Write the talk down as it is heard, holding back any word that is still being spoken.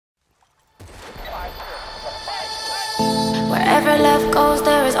Wherever love goes,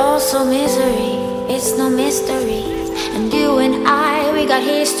 there is also misery. It's no mystery. And you and I, we got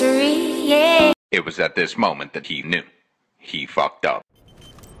history, yeah. It was at this moment that he knew. He fucked up.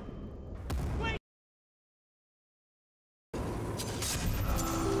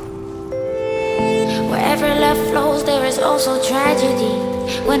 Wherever love flows, there is also tragedy.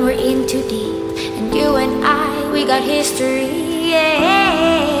 When we're in too deep, and you and I, we got history, yeah.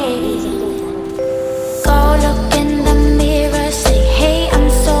 Go look in the mirror, say, hey, I'm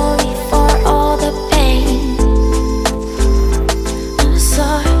sorry for all the pain. I'm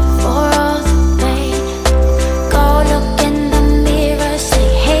sorry for all the pain. Go look in the mirror, say,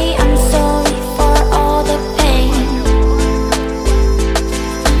 hey, I'm sorry for all the pain.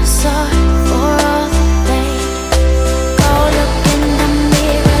 I'm sorry for all the pain. Go look in the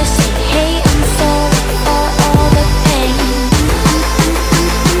mirror, say, hey, I'm sorry for all the pain.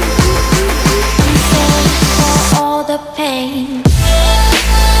 I'm sorry for all the pain.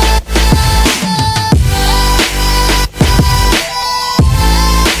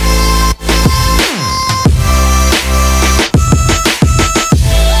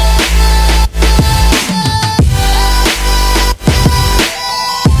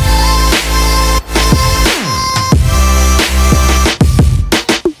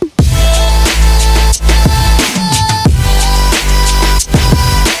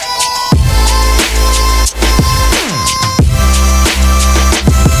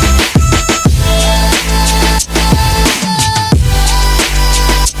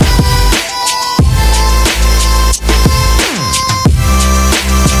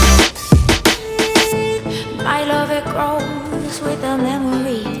 My love, it grows with the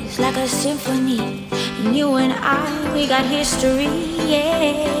memories like a symphony. And you and I, we got history,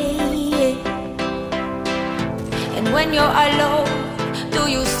 yeah. And when you're alone, do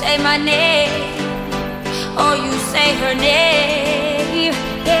you say my name or you say her name?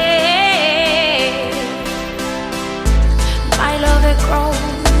 Yeah. My love, it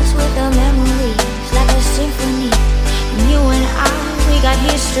grows with the memories like a symphony. And you and I, we got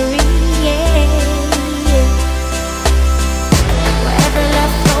history.